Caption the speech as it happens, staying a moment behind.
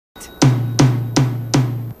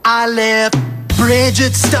I left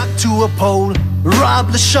Bridgette stuck to a pole,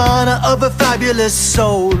 robbed LeShawna of a fabulous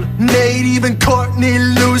soul, made even Courtney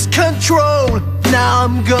lose control. Now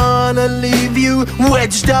I'm gonna leave you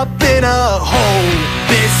wedged up in a hole.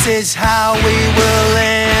 This is how we will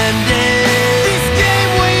end it. This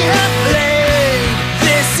game we have played.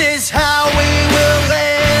 This is how we will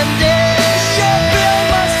end it. Your bill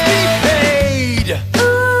must be paid.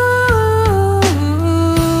 Ooh,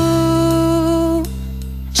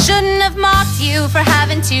 shouldn't have mocked you for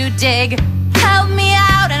having to dig. Help me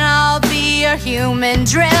out and I'll be your human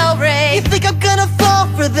drill rig. You think I'm gonna fall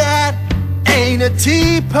for that? Ain't a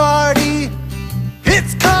tea party,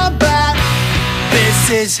 it's combat. This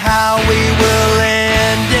is how we will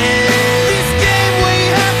end it. This game we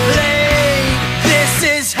have played. This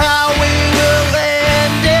is how we will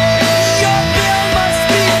end it. Your bill must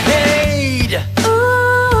be paid.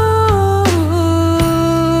 Ooh,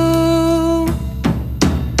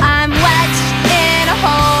 I'm wedged in a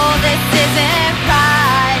hole. This isn't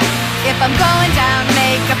right. If I'm going down,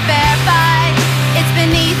 make a fair fight. It's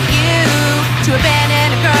beneath you to abandon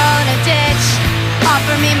a girl in a ditch.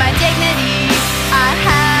 Offer me my dignity, I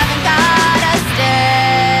haven't got a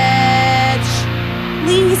stitch.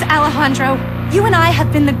 Please, Alejandro, you and I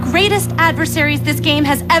have been the greatest adversaries this game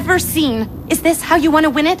has ever seen. Is this how you want to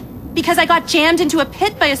win it? Because I got jammed into a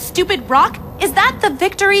pit by a stupid rock? Is that the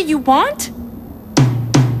victory you want?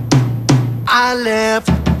 I left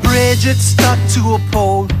Bridgette stuck to a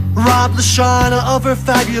pole, robbed LeShawna of her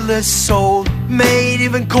fabulous soul, made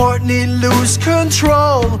even Courtney lose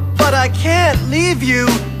control. But I can't leave you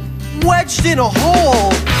wedged in a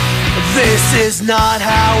hole. This is not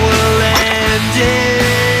how we'll end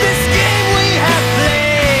it.